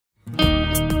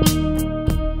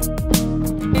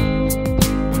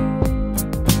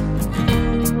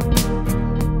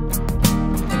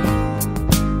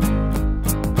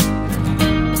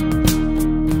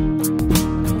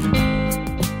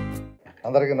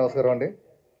నమస్కారం అండి.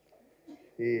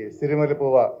 ఈ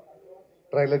సిరిమల్లెపువ్వ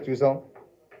ట్రైలర్ చూసాం,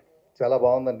 చాలా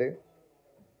బాగుందండి.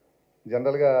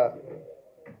 జనరల్గా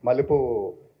మల్లెపువ్వు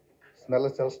స్మెల్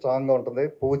చాలా స్ట్రాంగ్గా ఉంటుంది,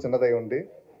 పువ్వు చిన్నదై ఉంది.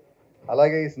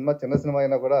 అలాగే ఈ సినిమా చిన్న సినిమా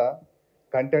అయినా కూడా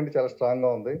కంటెంట్ చాలా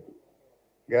స్ట్రాంగ్గా ఉంది.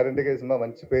 గ్యారంటీగా ఈ సినిమా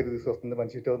మంచి పేరు తీసుకొస్తుంది,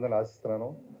 మంచి హిట్ అవుతుందని ఆశిస్తున్నాను.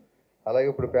 అలాగే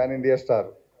ఇప్పుడు పాన్ ఇండియా స్టార్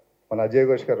మన అజయ్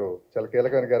ఘోష్ గారు చాలా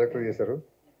కీలకమైన క్యారెక్టర్ చేశారు.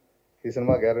 ఈ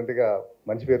సినిమా గ్యారంటీగా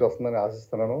మంచి పేరు వస్తుందని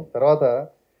ఆశిస్తున్నాను. తర్వాత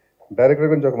డైరెక్టర్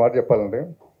గురించి ఒక మాట చెప్పాలండి.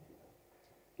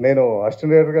 నేను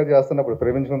అసిస్టెంట్ డైరెక్టర్గా చేస్తున్నప్పుడు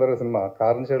ప్రేమించుకున్న సినిమా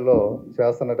కారణ షెడ్లో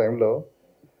చేస్తున్న టైంలో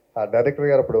ఆ డైరెక్టర్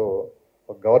గారు అప్పుడు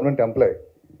ఒక గవర్నమెంట్ ఎంప్లాయ్,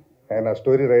 ఆయన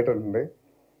స్టోరీ రైటర్ అండి.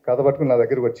 కథ పట్టుకుని నా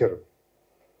దగ్గరికి వచ్చారు.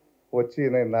 వచ్చి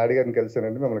నేను నాడి గారిని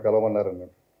కలిశానండి, మిమ్మల్ని కలవమన్నారండి.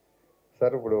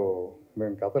 సార్ ఇప్పుడు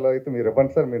మేము కథలో అయితే మీరు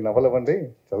ఇవ్వండి సార్, మీరు నవలు ఇవ్వండి,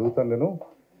 చదువుతాను నేను.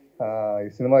 ఈ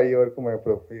సినిమా అయ్యే వరకు మేము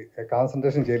ఇప్పుడు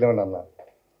కాన్సన్ట్రేషన్ చేయలేమని అన్నా.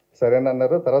 సరేని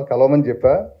అన్నారు. తర్వాత కలవమని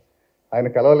చెప్పా, ఆయన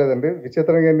కలవలేదండి.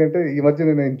 విచిత్రంగా ఏంటంటే ఈ మధ్య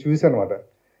నేను చూశాను అనమాట,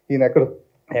 ఈయన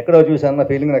ఎక్కడో చూశాను నా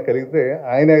ఫీలింగ్ నాకు కలిగితే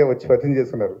ఆయనే వచ్చి పరిచయం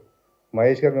చేసుకున్నారు.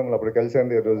 మహేష్ గారు మిమ్మల్ని అప్పుడు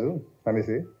కలిశాండి ఈరోజు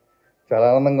అనేసి, చాలా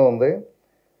ఆనందంగా ఉంది.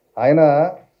 ఆయన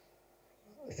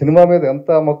సినిమా మీద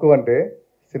ఎంత మక్కువ అంటే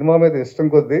సినిమా మీద ఇష్టం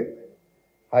కొద్దీ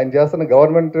ఆయన చేస్తున్న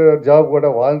గవర్నమెంట్ జాబ్ కూడా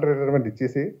వాలంటరీ రిటైర్మెంట్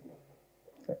ఇచ్చేసి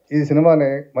ఈ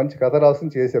సినిమాని మంచి కథ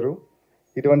రాసుకుని చేశారు.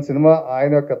 ఇటువంటి సినిమా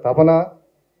ఆయన యొక్క తపన,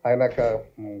 ఆయన యొక్క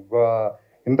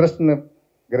ఇంట్రెస్ట్ని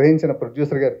గ్రహించిన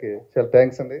ప్రొడ్యూసర్ గారికి చాలా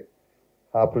థ్యాంక్స్ అండి.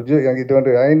 ఆ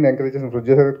ఇటువంటి ఆయన్ని ఎంకరేజ్ చేసిన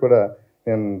ప్రొడ్యూసర్ గారికి కూడా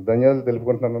నేను ధన్యవాదాలు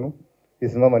తెలుపుకుంటున్నాను. ఈ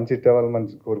సినిమా మంచి హిట్ అవ్వాలని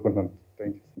మంచి కోరుకుంటున్నాను.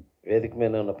 Thank you. వేదిక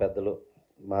మీద ఉన్న పెద్దలు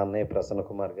మా అన్నయ్య ప్రసన్న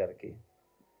కుమార్ గారికి,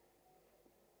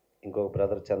 ఇంకొక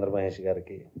బ్రదర్ చంద్రమహేష్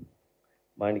గారికి,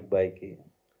 మాణిక్ బాయ్కి,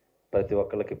 ప్రతి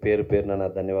ఒక్కరికి పేరు పేరున నా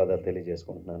ధన్యవాదాలు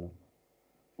తెలియజేసుకుంటున్నాను.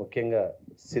 ముఖ్యంగా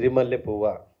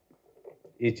సిరిమల్లెపువ్వ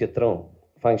ఈ చిత్రం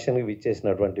ఫంక్షన్కి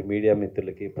విచ్చేసినటువంటి మీడియా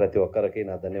మిత్రులకి ప్రతి ఒక్కరికి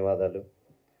నా ధన్యవాదాలు.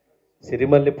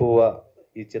 సిరిమల్లెపువ్వ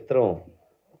ఈ చిత్రం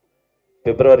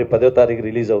ఫిబ్రవరి 10వ తారీఖు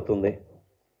రిలీజ్ అవుతుంది.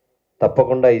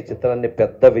 తప్పకుండా ఈ చిత్రాన్ని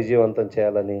పెద్ద విజయవంతం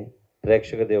చేయాలని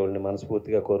ప్రేక్షక దేవుళ్ళని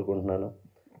మనస్ఫూర్తిగా కోరుకుంటున్నాను.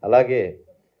 అలాగే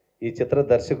ఈ చిత్ర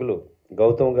దర్శకులు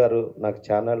గౌతమ్ గారు నాకు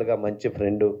ఛానల్గా మంచి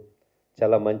ఫ్రెండు,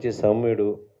 చాలా మంచి సౌమ్యుడు,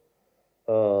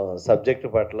 సబ్జెక్టు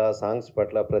పట్ల సాంగ్స్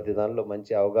పట్ల ప్రతి దానిలో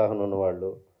మంచి అవగాహన ఉన్నవాళ్ళు.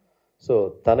 సో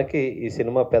తనకి ఈ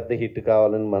సినిమా పెద్ద హిట్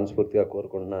కావాలని మనస్ఫూర్తిగా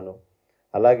కోరుకుంటున్నాను.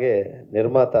 అలాగే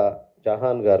నిర్మాత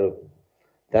జహాన్ గారు,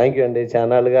 థ్యాంక్ యూ అండి.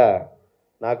 ఛానల్గా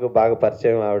నాకు బాగా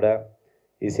పరిచయం ఆవిడ.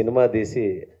 ఈ సినిమా తీసి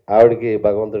ఆవిడకి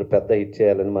భగవంతుడు పెద్ద హిట్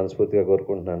చేయాలని మనస్ఫూర్తిగా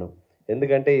కోరుకుంటున్నాను.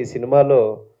 ఎందుకంటే ఈ సినిమాలో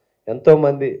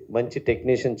ఎంతోమంది మంచి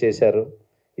టెక్నీషియన్ చేశారు.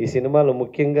 ఈ సినిమాలో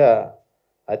ముఖ్యంగా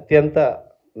అత్యంత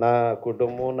నా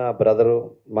కుటుంబం, నా బ్రదరు,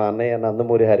 మా అన్నయ్య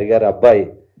నందమూరి హరి గారి అబ్బాయి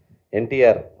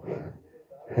ఎన్టీఆర్,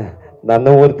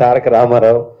 నందమూరి తారక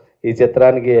రామారావు ఈ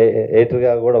చిత్రానికి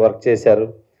ఎడిటర్గా కూడా వర్క్ చేశారు.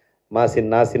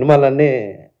 నా సినిమాలన్నీ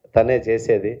తనే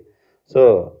చేసేది. సో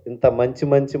ఇంత మంచి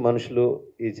మంచి మనుషులు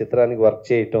ఈ చిత్రానికి వర్క్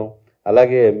చేయటం,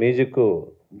 అలాగే మ్యూజిక్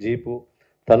జీపు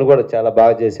తను కూడా చాలా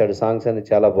బాగా చేశాడు. సాంగ్స్ అన్ని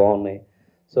చాలా బాగున్నాయి.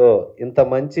 సో ఇంత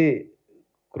మంచి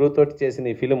క్రూతోటి చేసిన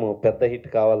ఈ ఫిలిం పెద్ద హిట్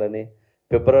కావాలని,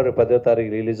 ఫిబ్రవరి 10వ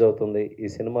తారీఖు రిలీజ్ అవుతుంది. ఈ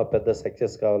సినిమా పెద్ద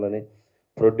సక్సెస్ కావాలని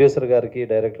ప్రొడ్యూసర్ గారికి,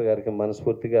 డైరెక్టర్ గారికి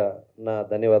మనస్ఫూర్తిగా నా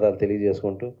ధన్యవాదాలు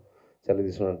తెలియజేసుకుంటూ సెలవు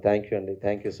తీసుకున్నాను. థ్యాంక్ యూ అండి.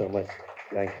 Thank you so much.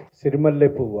 Thank you.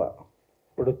 సిరిమల్లెపువ్వ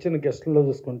ఇప్పుడు వచ్చిన గెస్టుల్లో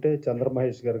చూసుకుంటే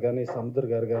చంద్రమహేష్ గారు కానీ, సముద్ర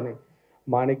గారు కానీ,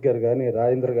 మాణిక్ గారు కానీ,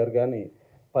 రాజేంద్ర గారు కానీ,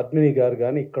 పద్మిని గారు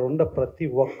కానీ, ఇక్కడ ఉన్న ప్రతి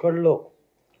ఒక్కళ్ళు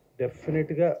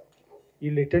డెఫినెట్గా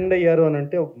వీళ్ళు అటెండ్ అయ్యారు అని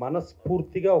అంటే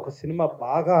మనస్ఫూర్తిగా ఒక సినిమా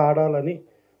బాగా ఆడాలని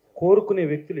కోరుకునే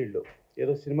వ్యక్తులు వీళ్ళు.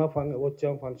 ఏదో సినిమా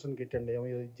వచ్చాం ఫంక్షన్కి అటెండ్ అయ్యాము,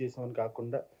 ఏదో ఇది చేసామని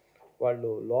కాకుండా వాళ్ళు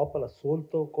లోపల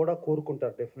సోల్తో కూడా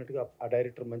కోరుకుంటారు డెఫినెట్గా ఆ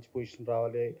డైరెక్టర్ మంచి పొజిషన్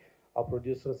రావాలి, ఆ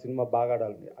ప్రొడ్యూసర్ సినిమా బాగా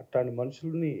ఆడాలని. అట్లాంటి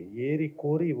మనుషుల్ని ఏరి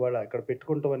కోరి ఇవాళ ఇక్కడ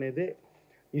పెట్టుకుంటాం అనేదే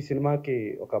ఈ సినిమాకి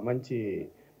ఒక మంచి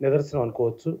నిదర్శనం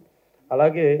అనుకోవచ్చు.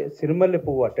 అలాగే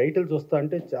సిరిమల్లెపువ్వ టైటిల్ చూస్తా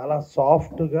అంటే చాలా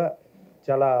సాఫ్ట్గా,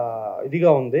 చాలా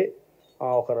ఇదిగా ఉంది,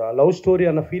 ఒక లవ్ స్టోరీ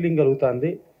అన్న ఫీలింగ్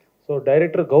కలుగుతుంది. సో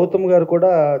డైరెక్టర్ గౌతమ్ గారు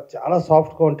కూడా చాలా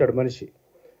సాఫ్ట్గా ఉంటాడు మనిషి,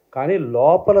 కానీ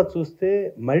లోపల చూస్తే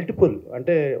మల్టిపుల్,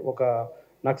 అంటే ఒక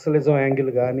నక్సలిజం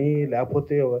యాంగిల్ కానీ,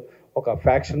 లేకపోతే ఒక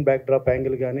ఫ్యాక్షన్ బ్యాక్డ్రాప్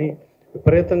యాంగిల్ కానీ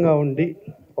విపరీతంగా ఉండి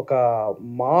ఒక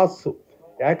మాస్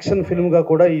యాక్షన్ ఫిల్మ్గా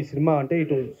కూడా ఈ సినిమా, అంటే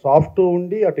ఇటు సాఫ్ట్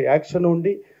ఉండి అటు యాక్షన్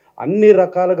ఉండి అన్ని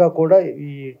రకాలుగా కూడా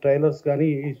ఈ ట్రైలర్స్ కానీ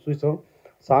చూసాం.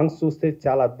 సాంగ్స్ చూస్తే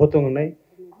చాలా అద్భుతంగా ఉన్నాయి.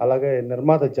 అలాగే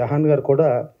నిర్మాత జహాన్ గారు కూడా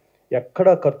ఎక్కడ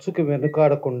ఖర్చుకి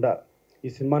వెనుకాడకుండా ఈ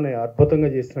సినిమాని అద్భుతంగా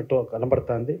చేసినట్టు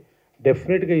కనబడుతుంది.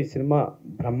 డెఫినెట్గా ఈ సినిమా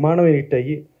బ్రహ్మాండమైన హిట్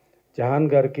అయ్యి జహాన్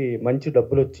గారికి మంచి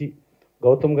డబ్బులు వచ్చి,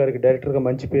 గౌతమ్ గారికి డైరెక్టర్గా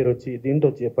మంచి పేరు వచ్చి,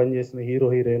 దీంట్లో పనిచేసిన హీరో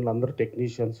హీరోయిన్లు అందరూ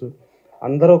టెక్నీషియన్స్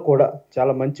అందరూ కూడా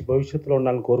చాలా మంచి భవిష్యత్తులో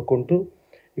ఉండాలని కోరుకుంటూ,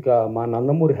 ఇక మా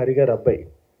నందమూరి హరి గారి అబ్బాయి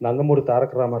నందమూరి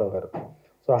తారక రామారావు గారు.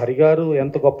 సో హరి గారు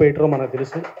ఎంత గొప్ప ఎయిటరో మనకు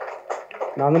తెలుసు.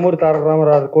 నందమూరి తారక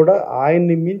రామారావు కూడా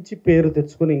ఆయన్ని మించి పేరు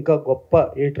తెచ్చుకుని ఇంకా గొప్ప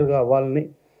ఎయిటర్గా అవ్వాలని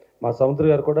మా సముద్ర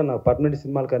గారు కూడా నా పర్మనెంట్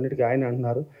సినిమాలకు అన్నిటికీ ఆయన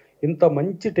అంటున్నారు. ఇంత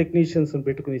మంచి టెక్నీషియన్స్ని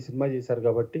పెట్టుకుని ఈ సినిమా చేశారు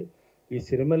కాబట్టి ఈ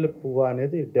సిరిమల్లె పువ్వు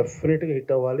అనేది డెఫినెట్గా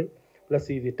హిట్ అవ్వాలి. ప్లస్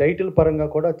ఇది టైటిల్ పరంగా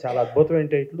కూడా చాలా అద్భుతమైన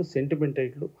టైటిల్, సెంటిమెంట్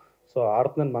టైటిల్. సో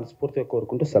ఆడుతుందని మనస్ఫూర్తిగా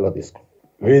కోరుకుంటూ సెలవు తీసుకుంటాం.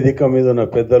 వేదిక మీద ఉన్న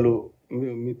పెద్దలు,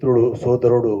 మిత్రుడు,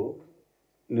 సోదరుడు,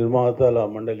 నిర్మాతల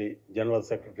మండలి జనరల్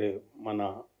సెక్రటరీ మన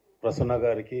ప్రసన్న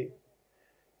గారికి,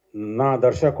 నా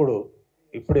దర్శకుడు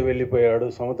ఇప్పుడే వెళ్ళిపోయాడు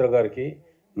సముద్ర గారికి,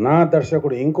 నా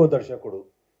దర్శకుడు ఇంకో దర్శకుడు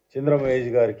చంద్రమహేష్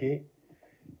గారికి,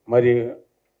 మరి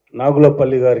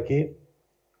నాగులపల్లి గారికి,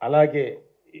 అలాగే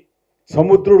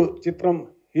సముద్రుడు చిత్రం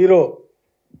హీరో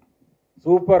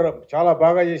సూపర్, చాలా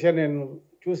బాగా చేశాను, నేను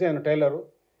చూశాను ట్రైలరు,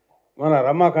 మన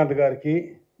రమాకాంత్ గారికి,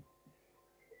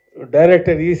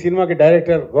 డైరెక్టర్, ఈ సినిమాకి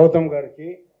డైరెక్టర్ గౌతమ్ గారికి,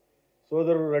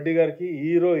 సోదరుడు రెడ్డి గారికి,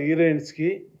 హీరో హీరోయిన్స్కి,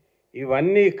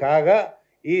 ఇవన్నీ కాగా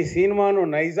ఈ సినిమాను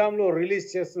నైజాంలో రిలీజ్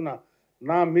చేస్తున్న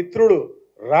నా మిత్రుడు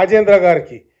రాజేంద్ర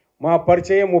గారికి, మా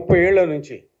పరిచయం 30 ఏళ్ల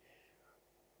నుంచి.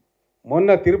 మొన్న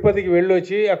తిరుపతికి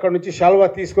వెళ్ళొచ్చి అక్కడ నుంచి శాల్వా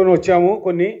తీసుకొని వచ్చాము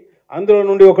కొన్ని, అందులో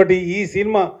నుండి ఒకటి ఈ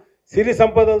సినిమా సిరి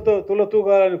సంపదలతో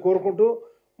తులతూగాలని కోరుకుంటూ,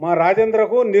 మా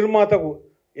రాజేంద్రకు నిర్మాతకు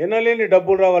ఎనలేని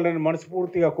డబ్బులు రావాలని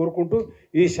మనస్ఫూర్తిగా కోరుకుంటూ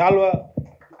ఈ శాల్వా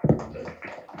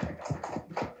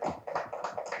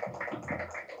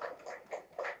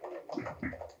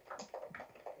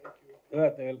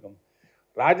వెల్కమ్.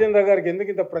 రాజేంద్ర గారికి ఎందుకు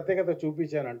ఇంత ప్రత్యేకత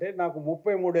చూపించానంటే, నాకు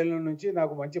 33 ఏళ్ళ నుంచి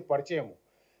నాకు మంచి పరిచయం.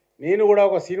 నేను కూడా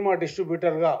ఒక సినిమా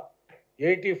డిస్ట్రిబ్యూటర్గా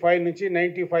 85 నుంచి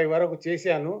 95 వరకు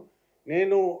చేశాను.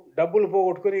 నేను డబ్బులు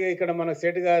పోగొట్టుకుని ఇక్కడ మనకు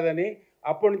సెట్ కాదని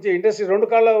అప్పటి నుంచి ఇండస్ట్రీ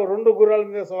రెండు గుర్రాల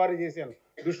మీద సవారీ చేశాను,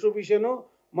 డిస్ట్రిబ్యూషను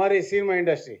మరి సినిమా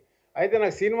ఇండస్ట్రీ. అయితే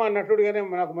నాకు సినిమా నటుడుగానే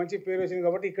నాకు మంచి పేరు వచ్చింది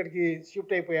కాబట్టి ఇక్కడికి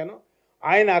షిఫ్ట్ అయిపోయాను.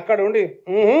 ఆయన అక్కడ ఉండి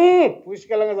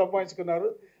పుష్కలంగా సంపాదించుకున్నారు.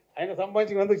 ఆయన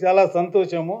సంపాదించుకున్నందుకు చాలా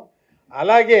సంతోషము.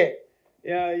 అలాగే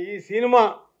ఈ సినిమా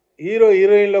హీరో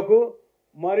హీరోయిన్లకు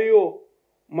మరియు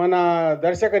మన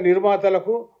దర్శక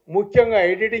నిర్మాతలకు, ముఖ్యంగా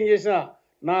ఎడిటింగ్ చేసిన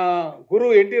నా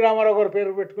గురువు ఎన్టీ రామారావు గారు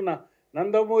పేరు పెట్టుకున్న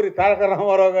నందమూరి తారక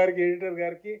రామారావు గారికి, ఎడిటర్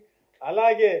గారికి,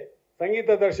 అలాగే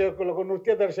సంగీత దర్శకులకు,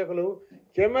 నృత్య దర్శకులు,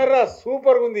 కెమెరా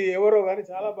సూపర్గా ఉంది, ఎవరో కానీ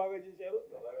చాలా బాగా చేశారు,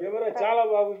 కెమెరా చాలా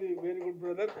బాగుంది, వెరీ గుడ్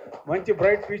బ్రదర్, మంచి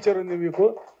బ్రైట్ ఫ్యూచర్ ఉంది మీకు.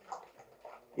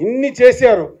 ఇన్ని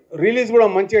చేశారు, రిలీజ్ కూడా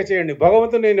మంచిగా చేయండి.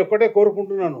 భగవంతుడు నేను ఒక్కటే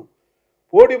కోరుకుంటున్నాను,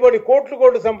 పోటీ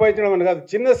కోట్లు సంపాదించడం అని కాదు,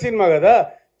 చిన్న సినిమా కదా,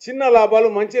 చిన్న లాభాలు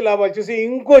మంచి లాభాలు చూసి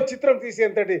ఇంకో చిత్రం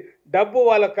తీసేంతటి డబ్బు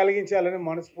వాళ్ళకు కలిగించాలని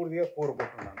మనస్ఫూర్తిగా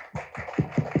కోరుకుంటున్నాను.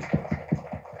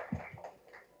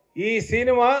 ఈ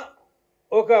సినిమా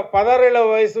ఒక 16 ఏళ్ల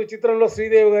వయసు చిత్రంలో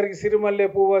శ్రీదేవి గారికి సిరిమల్లె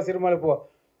పువ్వ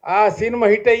ఆ సినిమా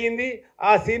హిట్ అయ్యింది.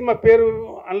 ఆ సినిమా పేరు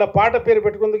అందులో పాట పేరు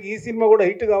పెట్టుకున్నందుకు ఈ సినిమా కూడా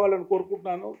హిట్ కావాలని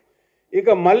కోరుకుంటున్నాను. ఇక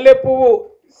మల్లెపువ్వు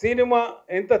సినిమా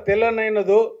ఎంత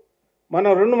తెల్లనైనదో,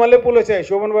 మన 2 మల్లెపూలు వచ్చాయి,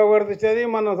 శోభన్ బాబు గారితో వచ్చేది,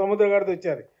 మన సముద్ర గారితో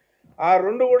వచ్చేది. ఆ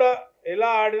 2 కూడా ఎలా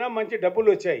ఆడినా మంచి డబ్బులు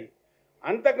వచ్చాయి.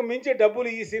 అంతకు మించి డబ్బులు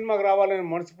ఈ సినిమాకి రావాలని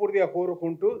మనస్ఫూర్తిగా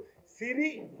కోరుకుంటూ, సిరి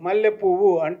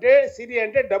మల్లెపువ్వు అంటే సిరి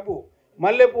అంటే డబ్బు,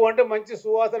 మల్లెపువ్వు అంటే మంచి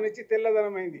సువాసన ఇచ్చి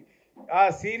తెల్లదనమైంది. ఆ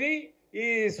సిరి, ఈ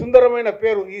సుందరమైన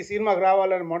పేరు ఈ సినిమాకి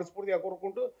రావాలని మనస్ఫూర్తిగా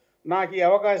కోరుకుంటూ, నాకు ఈ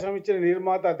అవకాశం ఇచ్చిన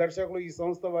నిర్మాత, దర్శకులు, ఈ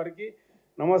సంస్థ వారికి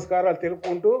నమస్కారాలు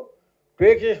తెలుపుకుంటూ,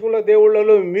 ప్రేక్షకుల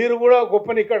దేవుళ్ళలో మీరు కూడా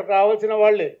గొప్పని ఇక్కడ రావాల్సిన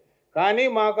వాళ్ళే, కానీ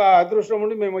మాకు ఆ అదృష్టం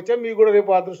ఉండి మేము వచ్చాం. మీకు కూడా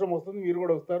రేపు అదృష్టం వస్తుంది, మీరు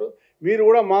కూడా వస్తారు, మీరు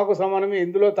కూడా మాకు సమానమే,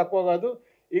 ఇందులో తక్కువ కాదు.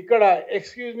 ఇక్కడ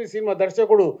ఎక్స్క్యూజ్ మీ సినిమా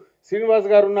దర్శకుడు శ్రీనివాస్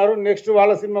గారు ఉన్నారు, నెక్స్ట్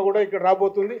వాళ్ళ సినిమా కూడా ఇక్కడ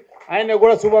రాబోతుంది, ఆయన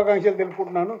కూడా శుభాకాంక్షలు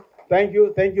తెలుపుకుంటున్నాను. Thank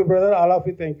you brother, all of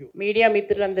you, thank you. Media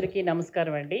మిత్రులందరికీ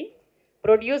నమస్కారం అండి.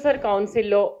 ప్రొడ్యూసర్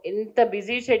కౌన్సిల్లో ఎంత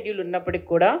బిజీ షెడ్యూల్ ఉన్నప్పటికి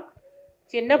కూడా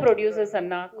చిన్న ప్రొడ్యూసర్స్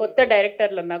అన్నా, కొత్త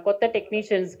డైరెక్టర్లు అన్నా, కొత్త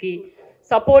టెక్నీషియన్స్కి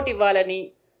సపోర్ట్ ఇవ్వాలని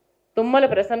తుమ్మల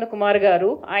ప్రసన్న కుమార్ గారు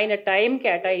ఆయన టైం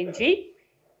కేటాయించి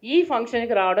ఈ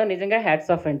ఫంక్షన్కి రావడం నిజంగా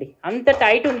హ్యాట్స్ ఆఫ్ అండి. అంత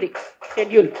టైట్ ఉంది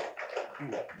షెడ్యూల్.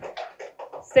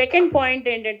 సెకండ్ పాయింట్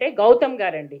ఏంటంటే గౌతమ్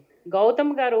గారండి.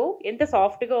 గౌతమ్ గారు ఎంత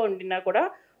సాఫ్ట్గా ఉండినా కూడా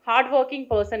హార్డ్ వర్కింగ్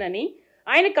పర్సన్ అని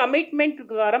ఆయన కమిట్మెంట్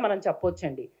ద్వారా మనం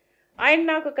చెప్పొచ్చండి. ఆయన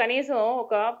నాకు కనీసం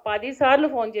ఒక 10 సార్లు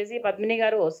ఫోన్ చేసి, పద్మిని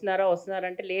గారు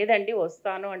వస్తున్నారంటే, లేదండి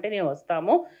వస్తాను అంటే, నేను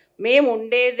వస్తాము, మేము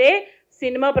ఉండేదే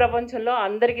సినిమా ప్రపంచంలో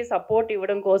అందరికీ సపోర్ట్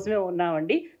ఇవ్వడం కోసమే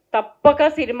ఉన్నామండి, తప్పక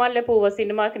సిరిమల్లె పువ్వు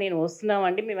సినిమాకి నేను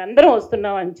వస్తున్నామండి, మేమందరం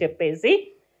వస్తున్నామని చెప్పేసి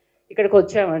ఇక్కడికి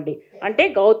వచ్చామండి. అంటే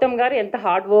గౌతమ్ గారు ఎంత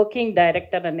హార్డ్ వర్కింగ్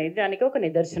డైరెక్టర్ అనేది దానికి ఒక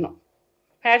నిదర్శనం.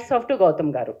 హ్యాట్స్ ఆఫ్ టు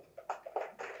గౌతమ్ గారు,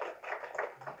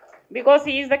 because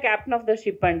he is the captain of the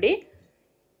ship అండి.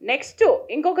 నెక్స్ట్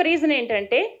ఇంకొక రీజన్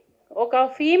ఏంటంటే ఒక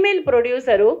ఫీమేల్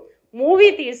ప్రొడ్యూసరు మూవీ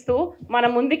తీస్తూ మన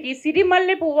ముందుకి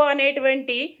సిరిమల్లె పువ్వు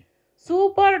అనేటువంటి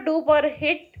super duper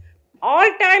hit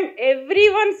all time every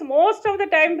once most of the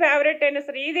time favourite అయిన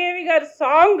శ్రీదేవి గారు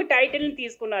సాంగ్ టైటిల్ని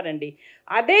తీసుకున్నారండి.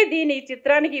 అదే దీని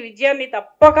చిత్రానికి విజయాన్ని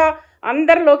తప్పక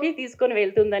అందరిలోకి తీసుకొని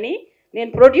వెళ్తుందని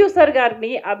నేను ప్రొడ్యూసర్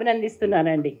గారిని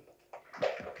అభినందిస్తున్నానండి.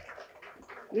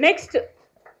 Next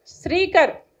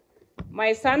Srikar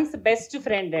my Sons best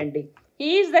friend అండి.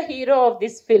 He's the hero of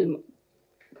this film.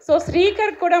 So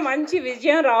Srikar కూడా మంచి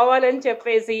విజయం రావాలని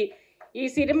చెప్పేసి ఈ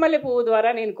సిరిమల్లె పువ్వు ద్వారా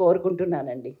నేను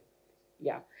కోరుకుంటున్నానండి.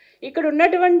 యా, ఇక్కడ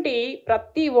ఉన్నటువంటి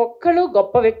ప్రతి ఒక్కరు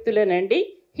గొప్ప వ్యక్తులేనండి.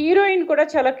 హీరోయిన్ కూడా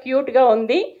చాలా క్యూట్గా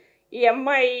ఉంది. ఈ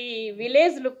అమ్మాయి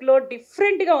విలేజ్ లుక్లో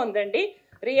డిఫరెంట్గా ఉందండి.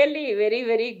 Really very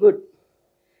very good.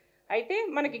 అయితే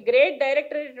మనకి గ్రేట్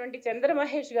డైరెక్టర్ అయినటువంటి చంద్ర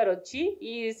మహేష్ గారు వచ్చి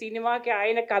ఈ సినిమాకి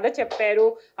ఆయన కథ చెప్పారు.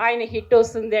 ఆయన హిట్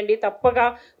వస్తుంది అండి, తప్పక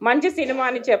మంచి సినిమా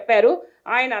అని చెప్పారు.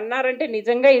 ఆయన అన్నారంటే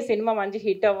నిజంగా ఈ సినిమా మంచి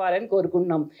హిట్ అవ్వాలని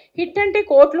కోరుకుంటున్నాం. హిట్ అంటే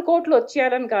కోట్లు కోట్లు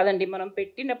వచ్చేయాలని కాదండి, మనం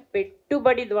పెట్టిన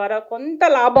పెట్టుబడి ద్వారా కొంత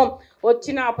లాభం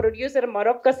వచ్చిన ఆ ప్రొడ్యూసర్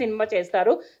మరొక్క సినిమా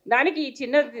చేస్తారు. దానికి ఈ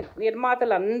చిన్న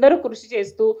నిర్మాతలు అందరూ కృషి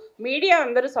చేస్తూ, మీడియా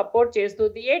అందరూ సపోర్ట్ చేస్తూ,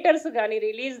 థియేటర్స్ కానీ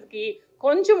రిలీజ్కి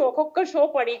కొంచెం ఒక్కొక్క షో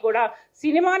పడి కూడా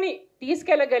సినిమాని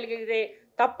తీసుకెళ్ళగలిగితే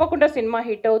తప్పకుండా సినిమా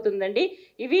హిట్ అవుతుందండి.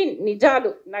 ఇవి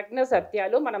నిజాలు, నగ్న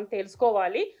సత్యాలు మనం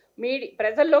తెలుసుకోవాలి.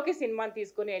 ప్రజల్లోకి సినిమాని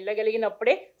తీసుకుని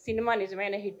వెళ్ళగలిగినప్పుడే సినిమా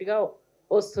నిజమైన హిట్గా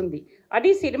వస్తుంది. అది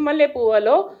సిరిమల్లె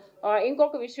పువ్వులో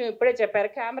ఇంకొక విషయం ఇప్పుడే చెప్పారు,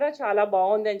 కెమెరా చాలా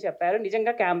బాగుందని చెప్పారు.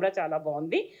 నిజంగా కెమెరా చాలా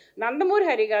బాగుంది. నందమూరి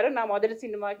హరి గారు నా మొదటి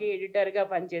సినిమాకి ఎడిటర్గా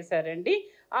పనిచేశారండి.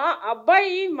 ఆ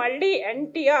అబ్బాయి మళ్ళీ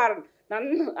ఎన్టీఆర్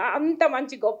అంత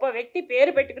మంచి గొప్ప వ్యక్తి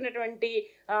పేరు పెట్టుకున్నటువంటి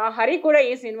హరి కూడా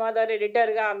ఈ సినిమా ద్వారా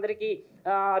ఎడిటర్గా అందరికీ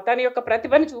తన యొక్క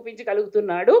ప్రతిభను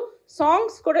చూపించగలుగుతున్నాడు.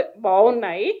 సాంగ్స్ కూడా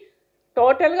బాగున్నాయి.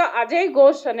 టోటల్గా అజయ్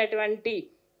ఘోష్ అనేటువంటి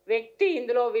వ్యక్తి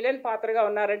ఇందులో విలన్ పాత్రగా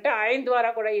ఉన్నారంటే ఆయన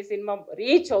ద్వారా కూడా ఈ సినిమా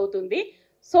రీచ్ అవుతుంది.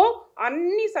 సో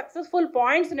అన్ని సక్సెస్ఫుల్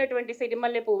పాయింట్స్ ఉన్నటువంటి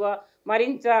సిరిమల్లె పువ్వు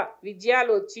మరింత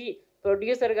విజయాలు వచ్చి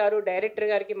ప్రొడ్యూసర్ గారు, డైరెక్టర్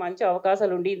గారికి మంచి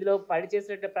అవకాశాలు ఉండి ఇందులో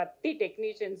పనిచేసినట్టు ప్రతి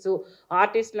టెక్నీషియన్స్,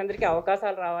 ఆర్టిస్టులందరికీ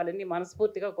అవకాశాలు రావాలని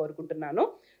మనస్ఫూర్తిగా కోరుకుంటున్నాను.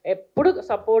 ఎప్పుడు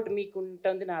సపోర్ట్ మీకు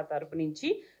ఉంటుంది నా తరపు నుంచి.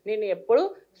 నేను ఎప్పుడు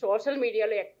సోషల్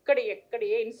మీడియాలో ఎక్కడ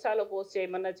ఏ ఇన్స్టాలో పోస్ట్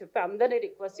చేయమన్నా చెప్పి అందరినీ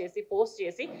రిక్వెస్ట్ చేసి పోస్ట్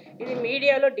చేసి ఇది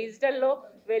మీడియాలో డిజిటల్లో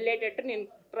వెళ్ళేటట్టు నేను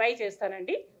ట్రై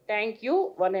చేస్తానండి. Thank you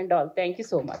one and all. Thank you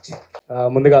so much.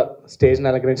 ముందుగా స్టేజ్ని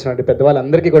అలంకరించినటువంటి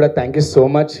పెద్దవాళ్ళందరికీ కూడా థ్యాంక్ యూ సో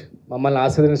మచ్ మమ్మల్ని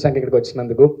ఆస్వాదించడానికి ఇక్కడికి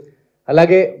వచ్చినందుకు.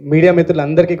 అలాగే మీడియా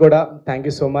మిత్రులందరికీ కూడా థ్యాంక్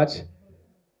యూ సో మచ్.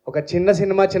 ఒక చిన్న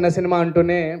సినిమా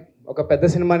అంటూనే ఒక పెద్ద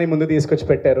సినిమాని ముందు తీసుకొచ్చి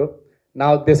పెట్టారు నా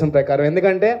ఉద్దేశం ప్రకారం.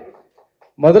 ఎందుకంటే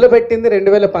మొదలుపెట్టింది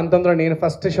 2019లో, నేను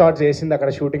ఫస్ట్ షాట్ చేసింది అక్కడ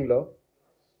షూటింగ్లో.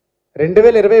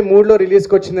 2023లో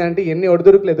రిలీజ్కి వచ్చింది అంటే ఎన్ని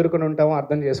ఒడిదుడుకులు ఎదుర్కొని ఉంటామో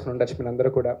అర్థం చేసుకుని ఉండొచ్చు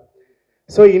మీరందరూ కూడా.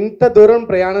 సో ఇంత దూరం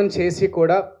ప్రయాణం చేసి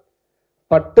కూడా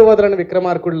పట్టు వదలని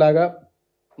విక్రమార్కుడిలాగా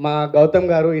మా గౌతమ్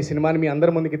గారు ఈ సినిమాని మీ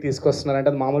అందరి ముందుకి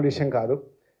తీసుకొస్తున్నారంటే అది మామూలు విషయం కాదు.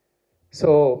 సో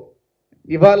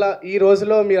ఇవాళ ఈ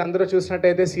రోజులో మీరు అందరూ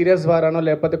చూసినట్టయితే సీరియల్స్ ద్వారానో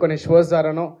లేకపోతే కొన్ని షోస్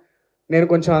ద్వారానో నేను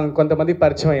కొంతమంది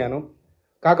పరిచయం అయ్యాను.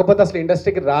 కాకపోతే అసలు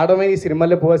ఇండస్ట్రీకి రావడమే ఈ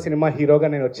సిరిమల్లె పువ్వు సినిమా హీరోగా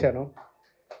నేను వచ్చాను.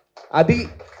 అది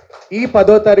ఈ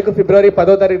 10వ తారీఖు ఫిబ్రవరి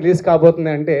 10వ తారీఖు రిలీజ్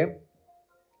కాబోతుంది అంటే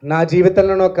నా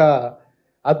జీవితంలోనే ఒక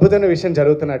అద్భుతమైన విషయం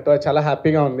జరుగుతున్నట్టు. అది చాలా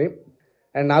హ్యాపీగా ఉంది.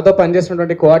 అండ్ నాతో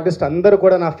పనిచేసినటువంటి కోఆర్టిస్ట్ అందరూ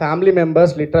కూడా నా ఫ్యామిలీ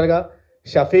మెంబర్స్. లిటరల్గా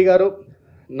షఫీ గారు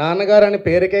నాన్నగారు అనే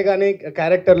పేరుకే కానీ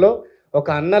క్యారెక్టర్లో ఒక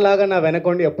అన్నలాగా నా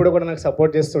వెనకొండి ఎప్పుడు కూడా నాకు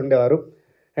సపోర్ట్ చేస్తూ ఉండేవారు.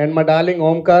 అండ్ మా డార్లింగ్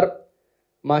ఓంకార్,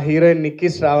 మా హీరోయిన్ నిక్కీ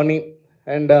శ్రావణి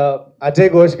అండ్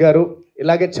అజయ్ ఘోష్ గారు,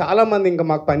 ఇలాగే చాలామంది ఇంకా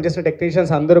మాకు పనిచేసిన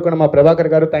టెక్నీషియన్స్ అందరూ కూడా, మా ప్రభాకర్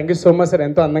గారు thank you so much sir,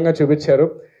 ఎంతో అందంగా చూపించారు.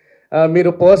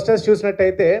 మీరు పోస్టర్స్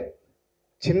చూసినట్టయితే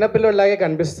చిన్నపిల్లలాగే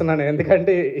కనిపిస్తున్నాను.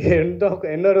 ఎందుకంటే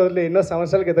ఎన్నో రోజులు ఎన్నో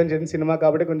సంవత్సరాల క్రితం చేసిన సినిమా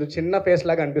కాబట్టి కొంచెం చిన్న ఫేస్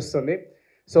లాగా అనిపిస్తుంది.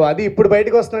 సో అది ఇప్పుడు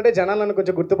బయటకు వస్తుందంటే జనాలు నన్ను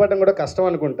కొంచెం గుర్తుపట్టడం కూడా కష్టం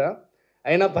అనుకుంటా,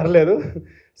 అయినా పర్లేదు.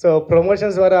 సో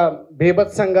ప్రమోషన్స్ ద్వారా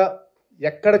బీభత్సంగా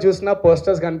ఎక్కడ చూసినా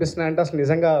పోస్టర్స్ కనిపిస్తున్నాయంటే అసలు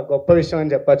నిజంగా గొప్ప విషయం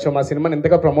అని చెప్పచ్చు. మా సినిమాని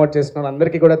ఎంతగా ప్రమోట్ చేస్తున్నాను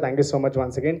అందరికీ కూడా thank you so much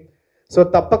once again. So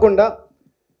తప్పకుండా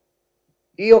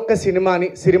ఈ ఒక్క సినిమాని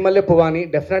సిరిమల్లె పువ్వాని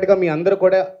డెఫినెట్గా మీ అందరూ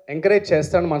కూడా ఎంకరేజ్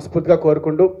చేస్తాను మనస్ఫూర్తిగా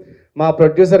కోరుకుంటూ, మా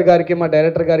ప్రొడ్యూసర్ గారికి, మా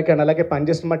డైరెక్టర్ గారికి అండ్ అలాగే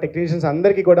పనిచేస్తున్న మా టెక్నీషియన్స్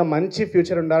అందరికీ కూడా మంచి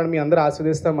ఫ్యూచర్ ఉండాలని మీ అందరూ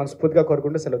ఆస్వాదిస్తాను మనస్ఫూర్తిగా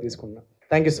కోరుకుంటూ సెలవు తీసుకుంటున్నాను.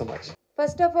 Thank you so much.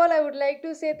 First of all, I would like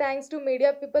to say thanks to media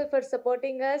people for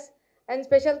supporting us, and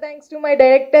special thanks to my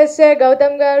director sir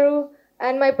Gautam Garu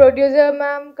and my producer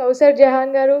ma'am Kausar Jahan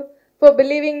Garu for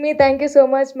believing me. Thank you so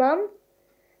much ma'am.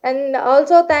 And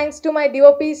also thanks to my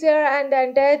DOP sir and the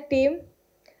entire team.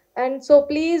 And so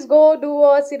please go do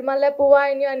Sirimallepuvva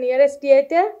in your nearest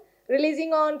theatre,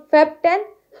 releasing on Feb 10.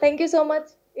 Thank you so much.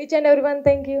 each and everyone.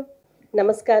 Thank you.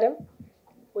 నమస్కారం.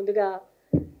 ముందుగా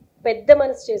పెద్ద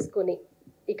మనసు చేసుకొని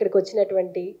ఇక్కడికి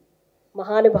వచ్చినటువంటి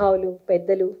మహానుభావులు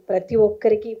పెద్దలు ప్రతి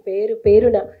ఒక్కరికి పేరు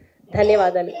పేరున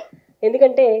ధన్యవాదాలు.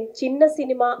 ఎందుకంటే చిన్న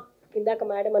సినిమా, ఇందాక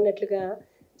మేడం అన్నట్లుగా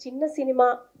చిన్న సినిమా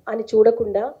అని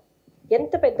చూడకుండా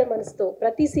ఎంత పెద్ద మనసుతో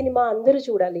ప్రతి సినిమా అందరూ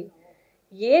చూడాలి.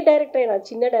 ఏ డైరెక్టర్ అయినా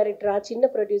చిన్న డైరెక్టరా, చిన్న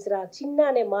ప్రొడ్యూసరా, చిన్న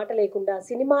అనే మాట లేకుండా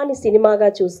సినిమాని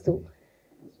సినిమాగా చూస్తూ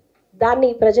దాన్ని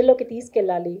ప్రజల్లోకి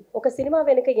తీసుకెళ్ళాలి. ఒక సినిమా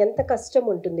వెనుక ఎంత కష్టం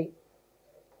ఉంటుంది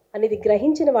అనేది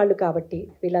గ్రహించిన వాళ్ళు కాబట్టి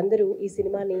వీళ్ళందరూ ఈ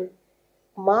సినిమాని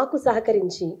మాకు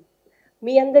సహకరించి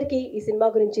మీ అందరికీ ఈ సినిమా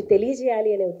గురించి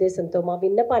తెలియజేయాలి అనే ఉద్దేశంతో మా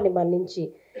విన్నపాన్ని మన్నించి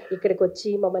ఇక్కడికి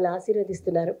వచ్చి మమ్మల్ని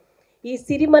ఆశీర్వదిస్తున్నారు. ఈ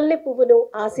సిరిమల్లె పువ్వును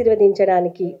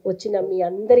ఆశీర్వదించడానికి వచ్చిన మీ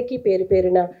అందరికీ పేరు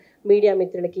పేరున మీడియా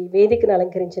మిత్రులకి, వేదికను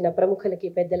అలంకరించిన ప్రముఖులకి,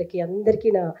 పెద్దలకి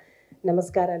అందరికీ నా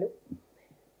నమస్కారాలు.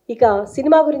 ఇక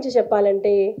సినిమా గురించి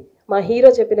చెప్పాలంటే మా హీరో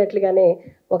చెప్పినట్లుగానే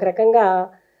ఒక రకంగా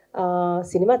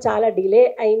సినిమా చాలా డిలే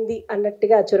అయింది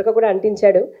అన్నట్టుగా చురక కూడా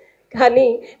అంటించాడు. కానీ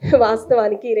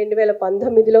వాస్తవానికి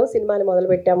 2019లో సినిమాని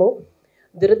మొదలుపెట్టాము.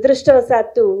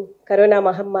 దురదృష్టవశాత్తు కరోనా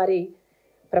మహమ్మారి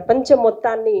ప్రపంచం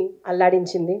మొత్తాన్ని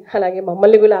అల్లాడించింది. అలాగే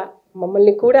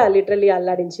మమ్మల్ని కూడా లిటరల్లీ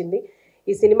అల్లాడించింది.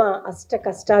 ఈ సినిమా అష్ట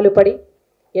కష్టాలు పడి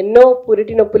ఎన్నో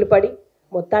పురిటి నొప్పులు పడి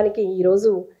మొత్తానికి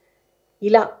ఈరోజు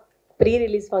ఇలా ప్రీ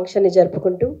రిలీజ్ ఫంక్షన్ని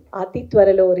జరుపుకుంటూ అతి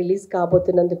త్వరలో రిలీజ్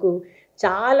కాబోతున్నందుకు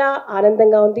చాలా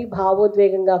ఆనందంగా ఉంది,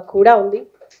 భావోద్వేగంగా కూడా ఉంది.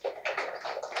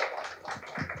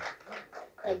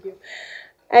 Thank you.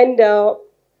 అండ్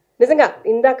నిజంగా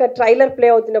ఇందాక ట్రైలర్ ప్లే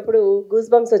అవుతున్నప్పుడు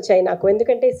గూస్ బంప్స్ వచ్చాయి నాకు.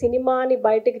 ఎందుకంటే సినిమాని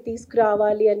బయటకు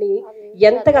తీసుకురావాలి అని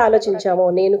ఎంతగా ఆలోచించామో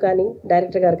నేను కానీ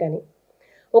డైరెక్టర్ గారు కానీ.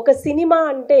 ఒక సినిమా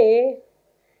అంటే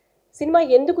సినిమా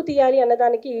ఎందుకు తీయాలి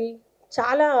అన్నదానికి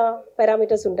చాలా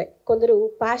పారామీటర్స్ ఉంటాయి. కొందరు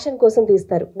ప్యాషన్ కోసం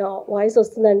తీస్తారు. నా వాయిస్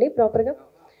వస్తుందండి ప్రాపర్గా?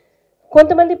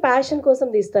 కొంతమంది ప్యాషన్ కోసం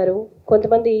తీస్తారు,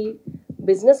 కొంతమంది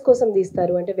బిజినెస్ కోసం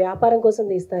తీస్తారు, అంటే వ్యాపారం కోసం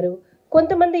తీస్తారు,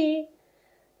 కొంతమంది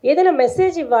ఏదైనా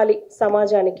మెసేజ్ ఇవ్వాలి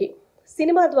సమాజానికి.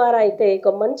 సినిమా ద్వారా అయితే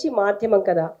ఒక మంచి మాధ్యమం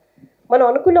కదా, మనం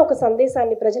అనుకున్న ఒక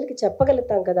సందేశాన్ని ప్రజలకి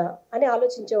చెప్పగలుగుతాం కదా అని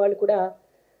ఆలోచించే వాళ్ళు కూడా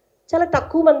చాలా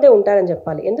తక్కువ మందే ఉంటారని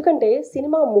చెప్పాలి. ఎందుకంటే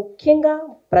సినిమా ముఖ్యంగా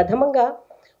ప్రథమంగా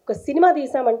ఒక సినిమా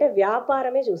తీసామంటే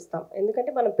వ్యాపారమే చూస్తాం.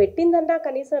 ఎందుకంటే మనం పెట్టిందన్నా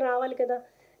కనీసం రావాలి కదా,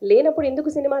 లేనప్పుడు ఎందుకు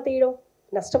సినిమా తీయడం?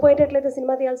 నష్టపోయేటట్లయితే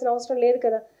సినిమా తీయాల్సిన అవసరం లేదు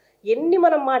కదా. ఎన్ని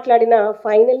మనం మాట్లాడినా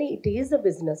finally it is a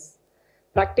business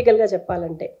ప్రాక్టికల్గా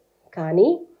చెప్పాలంటే. కానీ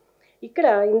ఇక్కడ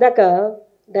ఇందాక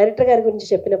డైరెక్టర్ గారి గురించి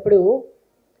చెప్పినప్పుడు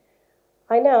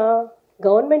ఆయన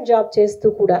గవర్నమెంట్ జాబ్ చేస్తూ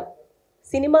కూడా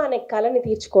సినిమా అనే కళని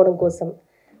తీర్చుకోవడం కోసం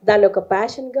దాన్ని ఒక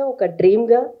ప్యాషన్గా, ఒక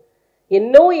డ్రీమ్గా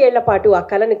ఎన్నో ఏళ్ల పాటు ఆ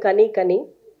కళని కని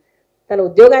తన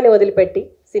ఉద్యోగాన్ని వదిలిపెట్టి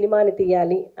సినిమాని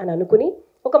తీయాలి అని అనుకుని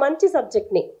ఒక మంచి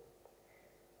సబ్జెక్ట్ని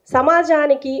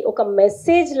సమాజానికి ఒక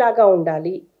మెసేజ్ లాగా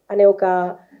ఉండాలి అనే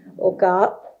ఒక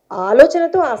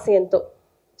ఆలోచనతో, ఆశయంతో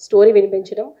స్టోరీ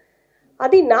వినిపించడం,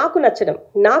 అది నాకు నచ్చడం.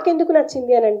 నాకెందుకు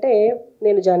నచ్చింది అని అంటే,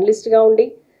 నేను జర్నలిస్ట్గా ఉండి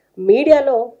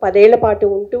మీడియాలో 10 ఏళ్ల పాటు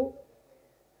ఉంటూ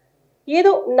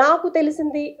ఏదో నాకు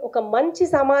తెలిసింది ఒక మంచి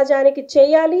సమాజానికి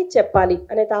చేయాలి, చెప్పాలి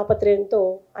అనే తాపత్రయంతో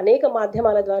అనేక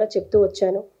మాధ్యమాల ద్వారా చెప్తూ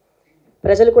వచ్చాను.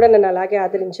 ప్రజలు కూడా నన్ను అలాగే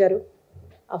ఆదరించారు,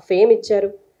 ఆ ఫేమ్ ఇచ్చారు.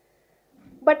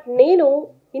 బట్ నేను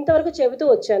ఇంతవరకు చెబుతూ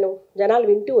వచ్చాను, జనాలు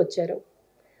వింటూ వచ్చారు.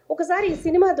 ఒకసారి ఈ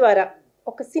సినిమా ద్వారా,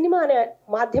 ఒక సినిమా అనే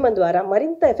మాధ్యమం ద్వారా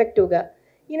మరింత ఎఫెక్టివ్గా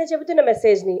ఈయన చెబుతున్న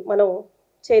మెసేజ్ని మనం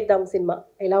చేద్దాం, సినిమా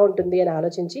ఎలా ఉంటుంది అని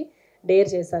ఆలోచించి డేర్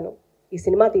చేశాను, ఈ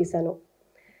సినిమా తీశాను.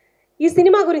 ఈ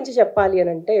సినిమా గురించి చెప్పాలి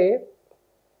అని అంటే,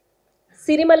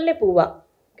 సిరిమల్లె పువ్వ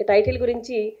టైటిల్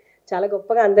గురించి చాలా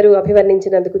గొప్పగా అందరూ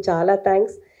అభివర్ణించినందుకు చాలా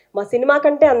థ్యాంక్స్. మా సినిమా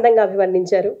కంటే అందంగా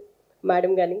అభివర్ణించారు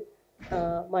మేడం కానీ,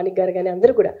 మాణిక్ గారు కానీ,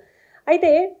 అందరూ కూడా. అయితే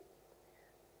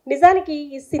నిజానికి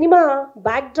ఈ సినిమా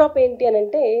బ్యాక్డ్రాప్ ఏంటి అని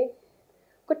అంటే,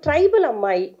 ఒక ట్రైబల్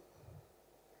అమ్మాయి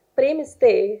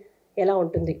ప్రేమిస్తే ఎలా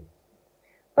ఉంటుంది,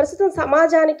 ప్రస్తుతం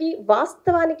సమాజానికి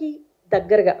వాస్తవానికి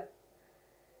దగ్గరగా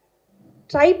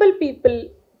ట్రైబల్ పీపుల్,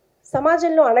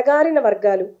 సమాజంలో అణగారిన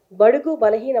వర్గాలు, బడుగు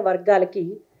బలహీన వర్గాలకి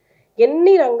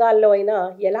ఎన్ని రంగాల్లో అయినా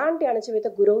ఎలాంటి అణచివేత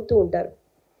గురవుతూ ఉంటారు.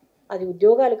 అది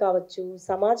ఉద్యోగాలు కావచ్చు,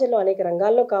 సమాజంలో అనేక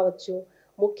రంగాల్లో కావచ్చు,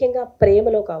 ముఖ్యంగా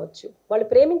ప్రేమలో కావచ్చు. వాళ్ళు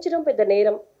ప్రేమించడం పెద్ద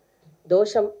నేరం,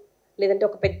 దోషం, లేదంటే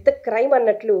ఒక పెద్ద క్రైమ్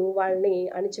అన్నట్లు వాళ్ళని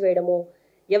అణిచివేయడమో,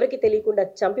 ఎవరికి తెలియకుండా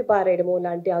చంపి పారేయడమో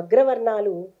లాంటి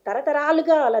అగ్రవర్ణాలు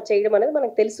తరతరాలుగా అలా చేయడం అనేది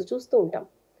మనకు తెలుసు, చూస్తూ ఉంటాం.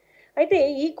 అయితే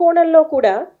ఈ కోణంలో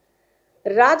కూడా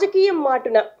రాజకీయం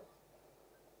మాటున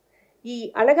ఈ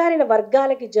అణగారిన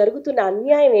వర్గాలకి జరుగుతున్న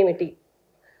అన్యాయం ఏమిటి,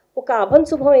 ఒక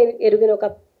అభంశుభం ఎరుగిన ఒక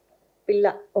పిల్ల,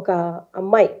 ఒక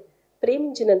అమ్మాయి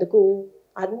ప్రేమించినందుకు,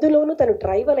 అందులోనూ తను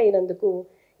ట్రైబల్ అయినందుకు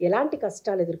ఎలాంటి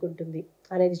కష్టాలు ఎదుర్కొంటుంది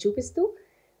అనేది చూపిస్తూ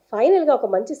ఫైనల్గా ఒక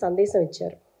మంచి సందేశం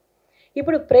ఇచ్చారు.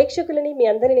 ఇప్పుడు ప్రేక్షకులని మీ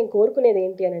అందరినీ నేను కోరుకునేది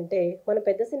ఏంటి అని అంటే, మన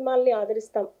పెద్ద సినిమాలని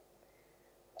ఆదరిస్తాం,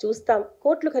 చూస్తాం,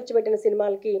 కోట్లు ఖర్చు పెట్టిన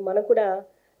సినిమాలకి మనం కూడా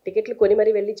టికెట్లు కొని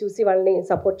మరీ వెళ్ళి చూసి వాళ్ళని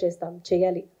సపోర్ట్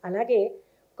చేయాలి. అలాగే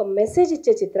ఒక మెసేజ్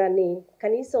ఇచ్చే చిత్రాన్ని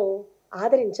కనీసం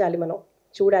ఆదరించాలి, మనం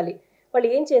చూడాలి. వాళ్ళు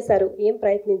ఏం చేశారు, ఏం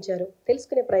ప్రయత్నించారు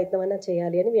తెలుసుకునే ప్రయత్నం అన్నా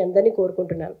చేయాలి అని మీ అందరినీ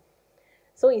కోరుకుంటున్నాను.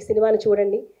 సో ఈ సినిమాను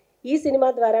చూడండి. ఈ సినిమా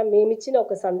ద్వారా మేమిచ్చిన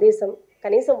ఒక సందేశం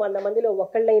కనీసం 100 మందిలో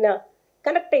ఒకళ్ళైనా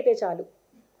కనెక్ట్ అయితే చాలు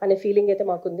అనే ఫీలింగ్ అయితే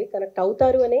మాకుంది. కనెక్ట్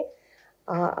అవుతారు అనే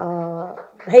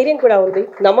ధైర్యం కూడా ఉంది,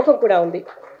 నమ్మకం కూడా ఉంది.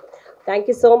 Thank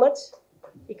you so much.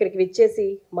 ఇక్కడికి విచ్చేసి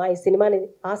మా ఈ సినిమాని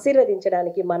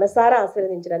ఆశీర్వదించడానికి, మనసారా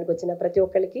ఆశీర్వదించడానికి వచ్చిన ప్రతి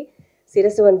ఒక్కరికి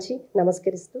శిరస్సు వంచి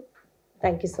నమస్కరిస్తూ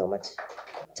థ్యాంక్ యూ సో మచ్.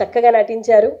 చక్కగా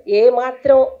నటించారు, ఏ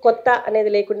మాత్రం కొత్త అనేది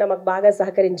లేకుండా మాకు బాగా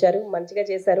సహకరించారు, మంచిగా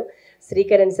చేశారు.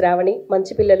 శ్రీకరణ్, శ్రావణి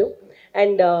మంచి పిల్లలు.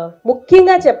 అండ్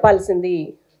ముఖ్యంగా చెప్పాల్సింది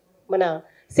మన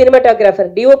సినిమాటోగ్రాఫర్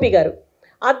డిఓపి గారు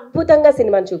అద్భుతంగా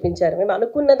సినిమాని చూపించారు. మేము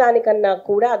అనుకున్న దానికన్నా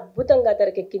కూడా అద్భుతంగా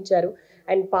తెరకెక్కించారు.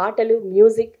 అండ్ పాటలు,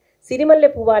 మ్యూజిక్, సిరిమల్లె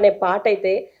పువ్వ అనే పాట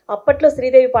అయితే అప్పట్లో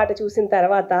శ్రీదేవి పాట చూసిన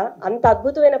తర్వాత అంత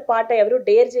అద్భుతమైన పాట ఎవరు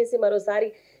డేర్ చేసి మరోసారి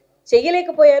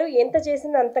చెయ్యలేకపోయారు. ఎంత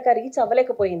చేసింది అంతగా రీచ్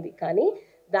అవ్వలేకపోయింది. కానీ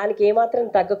దానికి ఏమాత్రం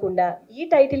తగ్గకుండా ఈ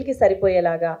టైటిల్కి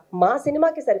సరిపోయేలాగా, మా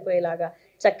సినిమాకి సరిపోయేలాగా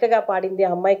చక్కగా పాడింది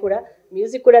ఆ అమ్మాయి కూడా.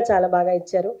 మ్యూజిక్ కూడా చాలా బాగా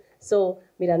ఇచ్చారు. సో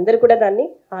మీరందరూ కూడా దాన్ని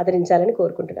ఆదరించాలని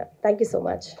కోరుకుంటున్నాను. Thank you so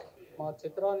much. మా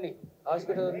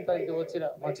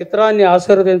చిత్రాన్ని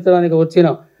ఆశీర్వదించడానికి వచ్చిన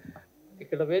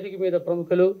ఇక్కడ వేదిక మీద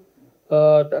ప్రముఖులు,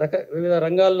 వివిధ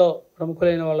రంగాల్లో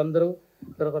ప్రముఖులైన వాళ్ళందరూ,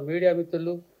 తర్వాత మీడియా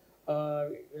మిత్రులు,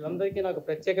 వీళ్ళందరికీ నాకు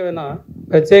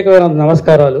ప్రత్యేకమైన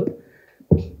నమస్కారాలు.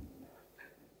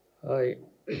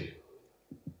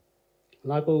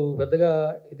 నాకు పెద్దగా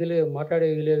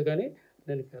మాట్లాడేది లేదు, కానీ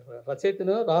నేను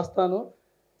రచయితను, రాస్తాను,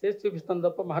 చేసి చూపిస్తాను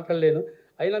తప్ప మాట్లాడలేను.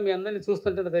 అయినా మీ అందరినీ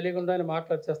చూస్తుంటే తెలియకుండానే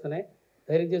మాట్లాడేస్తున్నాయి.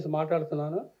 ధైర్యం చేసి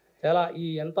మాట్లాడుతున్నాను. చాలా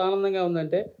ఎంత ఆనందంగా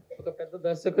ఉందంటే, ఒక పెద్ద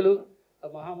దర్శకులు,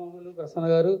 మహామహులు ప్రసన్న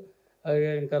గారు,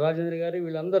 ఇంకా రాజేంద్ర గారు,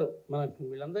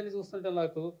 వీళ్ళందరినీ చూస్తుంటే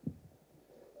నాకు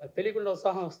తెలియకుండా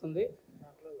ఉత్సాహం వస్తుంది.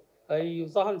 ఈ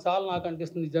ఉత్సాహం చాలా నాకు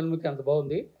అనిపిస్తుంది. జన్మకి అంత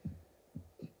బాగుంది.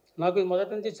 నాకు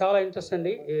మొదటి నుంచి చాలా ఇంట్రెస్ట్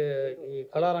అండి ఈ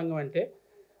కళారంగం అంటే.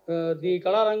 ఈ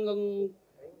కళారంగం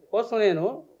కోసం నేను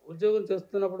ఉద్యోగం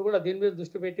చేస్తున్నప్పుడు కూడా దీని మీద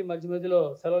దృష్టి పెట్టి మధ్యలో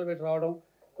సెలవులు పెట్టి రావడం,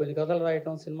 కొన్ని కథలు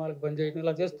రాయటం, సినిమాలకు పనిచేయటం,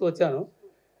 ఇలా చేస్తూ వచ్చాను.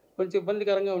 కొంచెం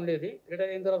ఇబ్బందికరంగా ఉండేది.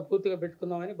 రిటైర్ అయిన తర్వాత పూర్తిగా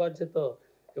పెట్టుకుందామని బాధ్యతతో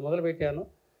మొదలుపెట్టాను.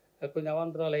 కొన్ని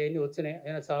అవాంతరాలు అవన్నీ వచ్చినాయి.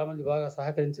 అయినా చాలామంది బాగా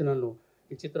సహకరించి నన్ను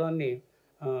ఈ చిత్రాన్ని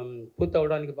పూర్తి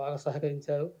అవ్వడానికి బాగా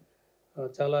సహకరించారు.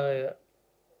 చాలా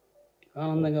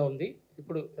ఆనందంగా ఉంది.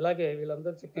 ఇప్పుడు ఇలాగే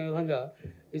వీళ్ళందరూ చెప్పిన విధంగా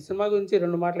ఈ సినిమా గురించి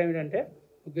 2 మాటలు ఏమిటంటే,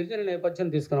 గిరిజన నేపథ్యం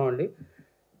తీసుకున్నామండి.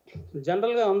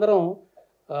 జనరల్గా అందరం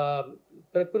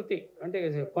ప్రకృతి అంటే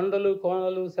కొండలు,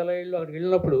 కోనలు, సెలయిళ్ళు అక్కడికి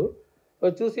వెళ్ళినప్పుడు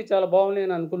చూసి చాలా బాగున్నాయి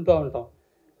అని అనుకుంటూ ఉంటాం.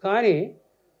 కానీ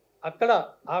అక్కడ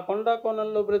ఆ కొండ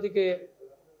కోనల్లో బ్రతికే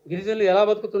గిరిజనులు ఎలా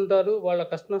బతుకుతుంటారు, వాళ్ళ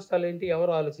కష్ట నష్టాలు ఏంటి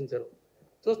ఎవరు ఆలోచించరు.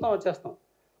 చూస్తాం, వచ్చేస్తాం.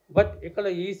 బట్ ఇక్కడ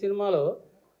ఈ సినిమాలో,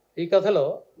 ఈ కథలో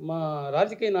మా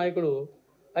రాజకీయ నాయకుడు,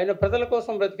 ఆయన ప్రజల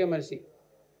కోసం బ్రతికే మనిషి,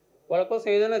 వాళ్ళ కోసం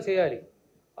ఏదైనా చేయాలి,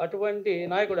 అటువంటి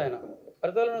నాయకుడు ఆయన.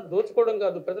 ప్రజలను దోచుకోవడం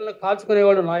కాదు, ప్రజలను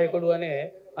కాల్చుకునేవాడు నాయకుడు అనే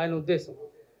ఆయన ఉద్దేశం.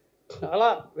 అలా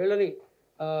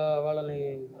వాళ్ళని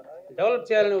డెవలప్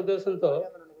చేయాలనే ఉద్దేశంతో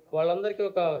వాళ్ళందరికీ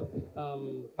ఒక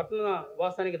పట్టణ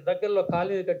వాసానికి దగ్గరలో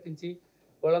కాలనీ కట్టించి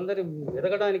వాళ్ళందరి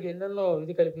ఎదగడానికి ఎన్నెన్నో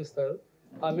కల్పిస్తారు.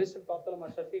 ఆ మినిస్టర్ పాత్రలో మా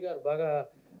షఫీ గారు బాగా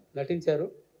నటించారు.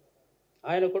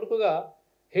 ఆయన కొడుకుగా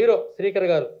హీరో శ్రీకర్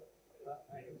గారు,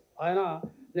 ఆయన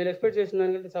నేను ఎక్స్పెక్ట్ చేసిన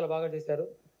దానికంటే చాలా బాగా చేశారు.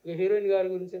 ఇక హీరోయిన్ గారి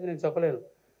గురించి నేను చెప్పలేను.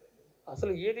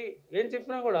 అసలు ఏం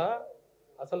చెప్పినా కూడా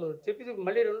అసలు చెప్పి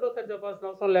మళ్ళీ రెండోసారి చెప్పాల్సిన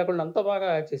అవసరం లేకుండా అంత బాగా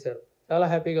యాక్ట్ చేశారు. చాలా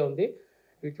హ్యాపీగా ఉంది.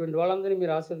 ఇటువంటి వాళ్ళందరినీ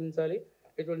మీరు ఆస్వాదించాలి.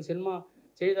 ఇటువంటి సినిమా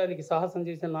చేయడానికి సాహసం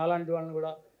చేసిన నాలాంటి వాళ్ళని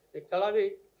కూడా కళావి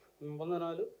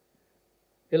వందనాలు.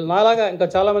 ఇలా నాలాగా ఇంకా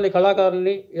చాలామంది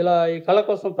కళాకారుల్ని, ఇలా ఈ కళ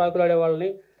కోసం ప్రాకులాడే వాళ్ళని,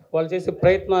 వాళ్ళు చేసే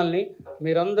ప్రయత్నాలని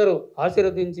మీరందరూ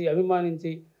ఆశీర్వదించి,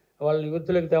 అభిమానించి వాళ్ళని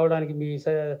వృద్ధిలోకి తేవడానికి మీ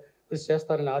కృషి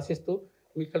చేస్తారని ఆశిస్తూ,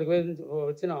 మీ ఇక్కడికి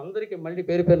వచ్చిన అందరికీ మళ్ళీ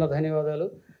పేరు పేరున ధన్యవాదాలు.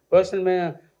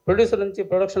 ప్రొడ్యూసర్ నుంచి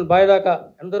ప్రొడక్షన్ బాయ్ దాకా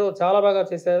అందరూ చాలా బాగా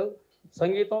చేశారు.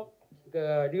 సంగీతం,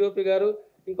 డిఓపి గారు.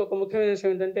 ఇంకొక ముఖ్యమైన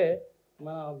విషయం ఏంటంటే,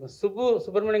 మన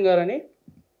సుబ్రహ్మణ్యం గారు అని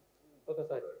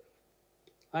ఒకసారి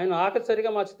ఆయన ఆఖరిసరిగా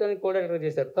మా చిత్రానికి డైరెక్టర్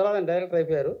చేశారు. తర్వాత ఆయన డైరెక్టర్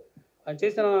అయిపోయారు. ఆయన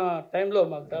చేసిన టైంలో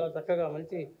మాకు చాలా చక్కగా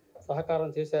మంచి సహకారం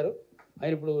చేశారు.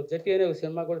 ఆయన ఇప్పుడు జట్టి అనే ఒక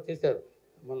సినిమా కూడా చేశారు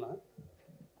మొన్న.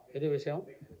 ఇది విషయం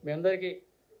మీ అందరికీ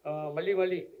మళ్ళీ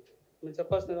మేము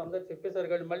చెప్పాల్సిన అందరూ చెప్పేశారు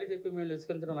కానీ మళ్ళీ చెప్పి మేము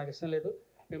విస్కరించడం నాకు ఇష్టం లేదు.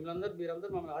 మీరందరూ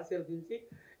మమ్మల్ని ఆశీర్వదించి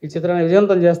ఈ చిత్రాన్ని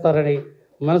విజయవంతం చేస్తారని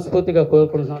మనస్ఫూర్తిగా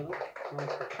కోరుకుంటున్నాను.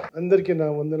 అందరికీ నా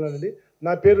వందనాలండి.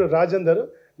 నా పేరు రాజేందర్.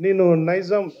 నేను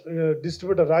నైజాం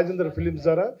డిస్ట్రిబ్యూటర్ రాజేందర్ ఫిలిమ్స్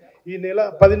ద్వారా ఈ నెల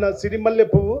 10న సిరిమల్లె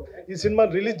పువ్వు ఈ సినిమా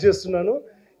రిలీజ్ చేస్తున్నాను.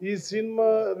 ఈ సినిమా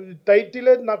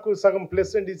టైటిలే నాకు సగం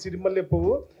ప్లస్ అండి, ఈ సిరిమల్లె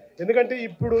పువ్వు. ఎందుకంటే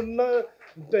ఇప్పుడున్న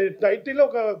టైటిల్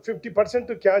ఒక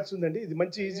 50% క్యాచ్ ఉందండి. ఇది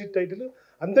మంచి ఈజీ టైటిల్,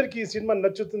 అందరికీ ఈ సినిమా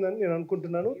నచ్చుతుందని నేను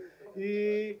అనుకుంటున్నాను.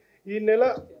 ఈ నెల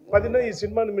 10న ఈ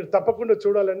సినిమాని మీరు తప్పకుండా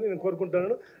చూడాలని నేను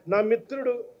కోరుకుంటున్నాను. నా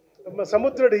మిత్రుడు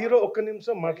సముద్రుడు హీరో ఒక్క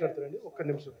నిమిషం మాట్లాడతారండి, ఒక్క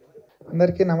నిమిషం.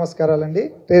 అందరికీ నమస్కారాలండి.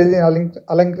 స్టేజ్ని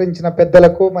అలంకరించిన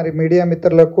పెద్దలకు మరి మీడియా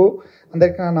మిత్రులకు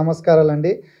అందరికీ నా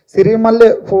నమస్కారాలండి. సిరిమల్లె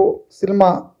సినిమా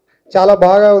చాలా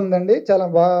బాగా ఉందండి, చాలా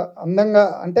బాగా అందంగా,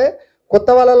 అంటే కొత్త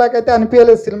వాళ్ళకైతే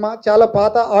అనిపించలేదు సినిమా, చాలా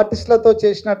పాత ఆర్టిస్టులతో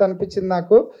చేసినట్టు అనిపించింది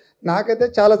నాకైతే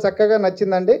చాలా చక్కగా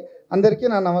నచ్చిందండి. అందరికీ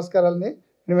నా నమస్కారాలండి.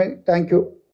 Thank you.